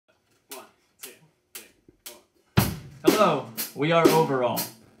Hello, we are Overall.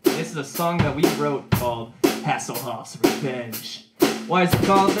 This is a song that we wrote called Hasselhoff's Revenge. Why is it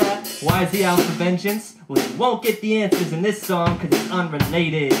called that? Why is he out for vengeance? Well, you won't get the answers in this song because it's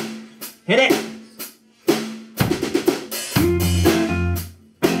unrelated. Hit it!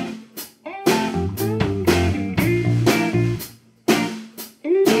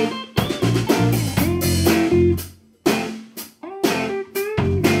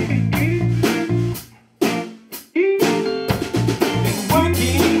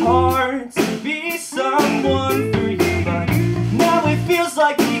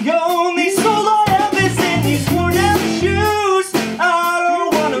 Like the only soul I have is in these worn out shoes. I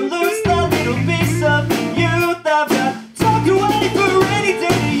don't wanna lose that little piece of youth I've got tucked away for any day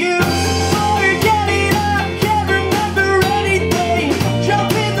to use. Forget it, I can't remember anything.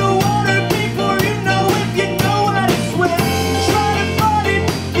 Jump in the water before you know if you know how to swim. Try to find it,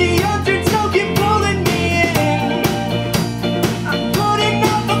 the undertow keep pulling me in. I'm putting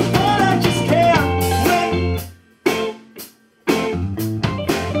up a fight, I just can't win.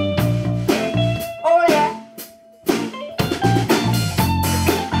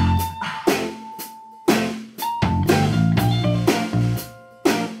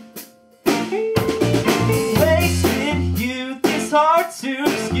 Hard to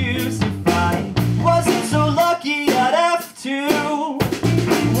excuse if I wasn't so lucky I'd have to.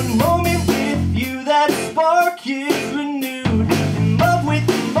 One moment with you, that spark is renewed. In love with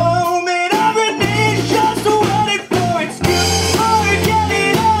the moment, I need just waiting for excuse. Forget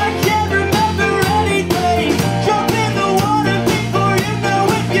it, I can't remember anything. Jump in the water before you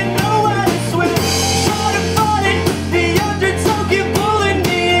know if you know how to swim. Try to find it, the undertow keep pulling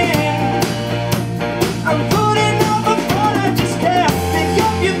me in. I'm putting up a fight, I just can't. Pick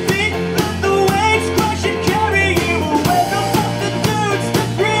up your feet, let the waves crash and carry you away. Don't let the dudes to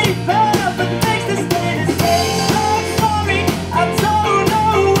prepare for things to stay the same. I'm sorry, I don't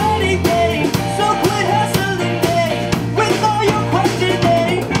know anything, so quit hassling me with all your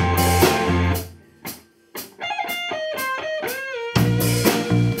questioning.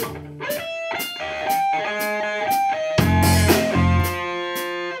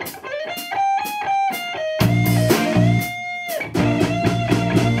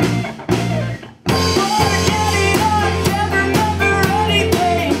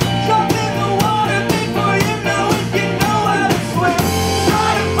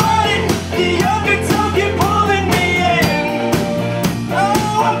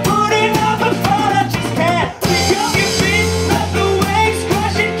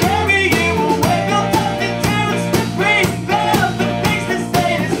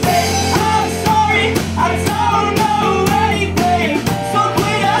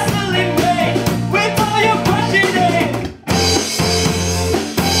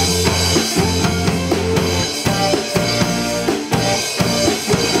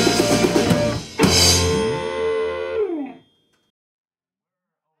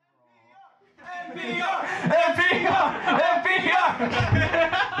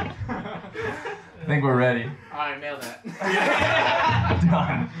 I think we're ready. Alright, nailed that.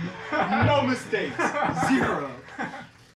 Done. No mistakes. Zero.